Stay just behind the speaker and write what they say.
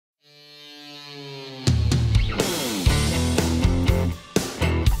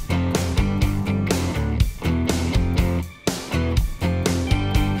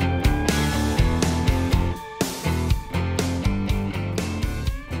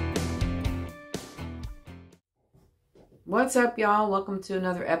What's up, y'all? Welcome to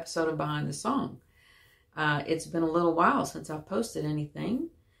another episode of Behind the Song. It's been a little while since I've posted anything.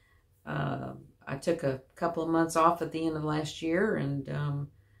 I took a couple of months off at the end of last year, and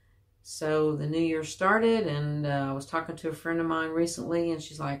so the new year started, and I was talking to a friend of mine recently, and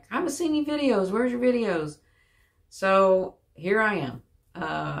she's like, I haven't seen any videos. Where's your videos? So here I am.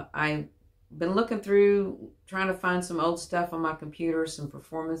 I've been looking through, trying to find some old stuff on my computer, some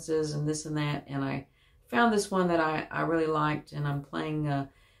performances and this and that, and I found this one that I really liked, and I'm playing at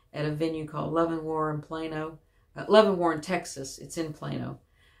a venue called Love and War in Plano. Love and War in Texas. It's in Plano.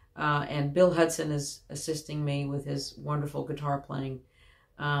 And Bill Hudson is assisting me with his wonderful guitar playing.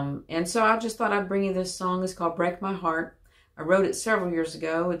 And so I just thought I'd bring you this song. It's called Break My Heart. I wrote it several years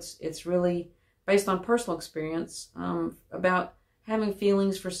ago. It's really based on personal experience, about having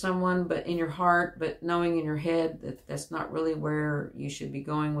feelings for someone, but in your heart, but knowing in your head that that's not really where you should be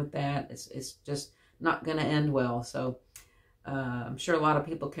going with that. It's just not going to end well. So I'm sure a lot of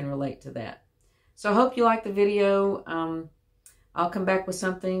people can relate to that. So I hope you like the video. I'll come back with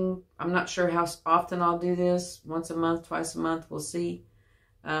something. I'm not sure how often I'll do this. Once a month, twice a month, we'll see.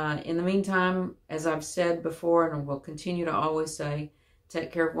 In the meantime, as I've said before, and will continue to always say,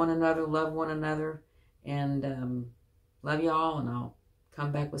 take care of one another, love one another, and love y'all, and I'll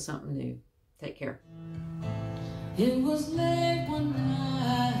come back with something new. Take care. It was late one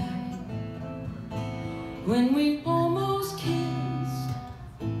night when we almost kissed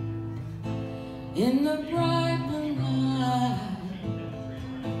in the bright moonlight,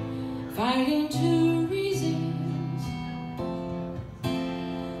 fighting to resist.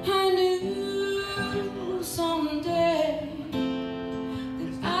 I knew someday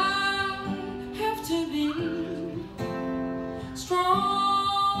that I'd have to be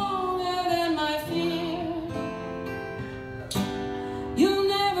stronger than my fear. You'll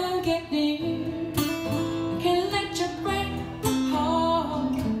never get near.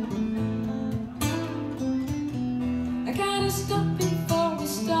 Stop before we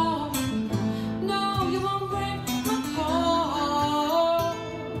start. No, you won't break my heart.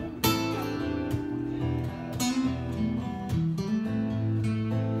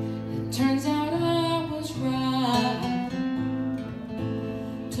 It turns out I was right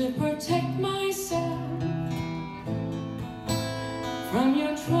to protect myself from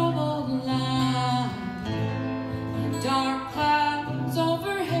your troubled light and dark clouds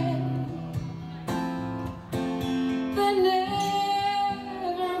overhead.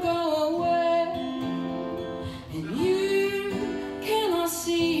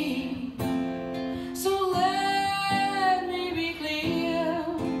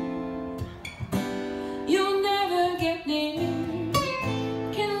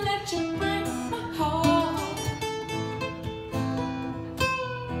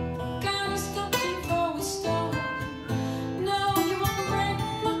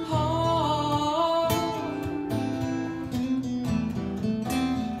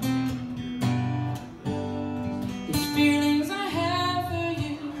 Feelings I have for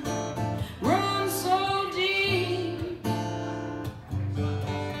you run so deep,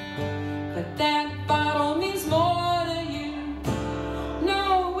 but that bottle means more to you.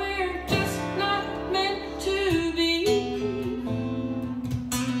 No, we're just not meant to be.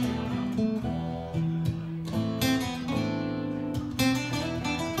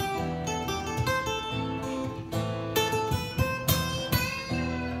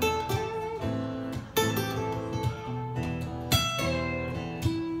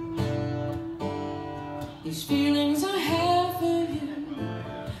 These feelings I have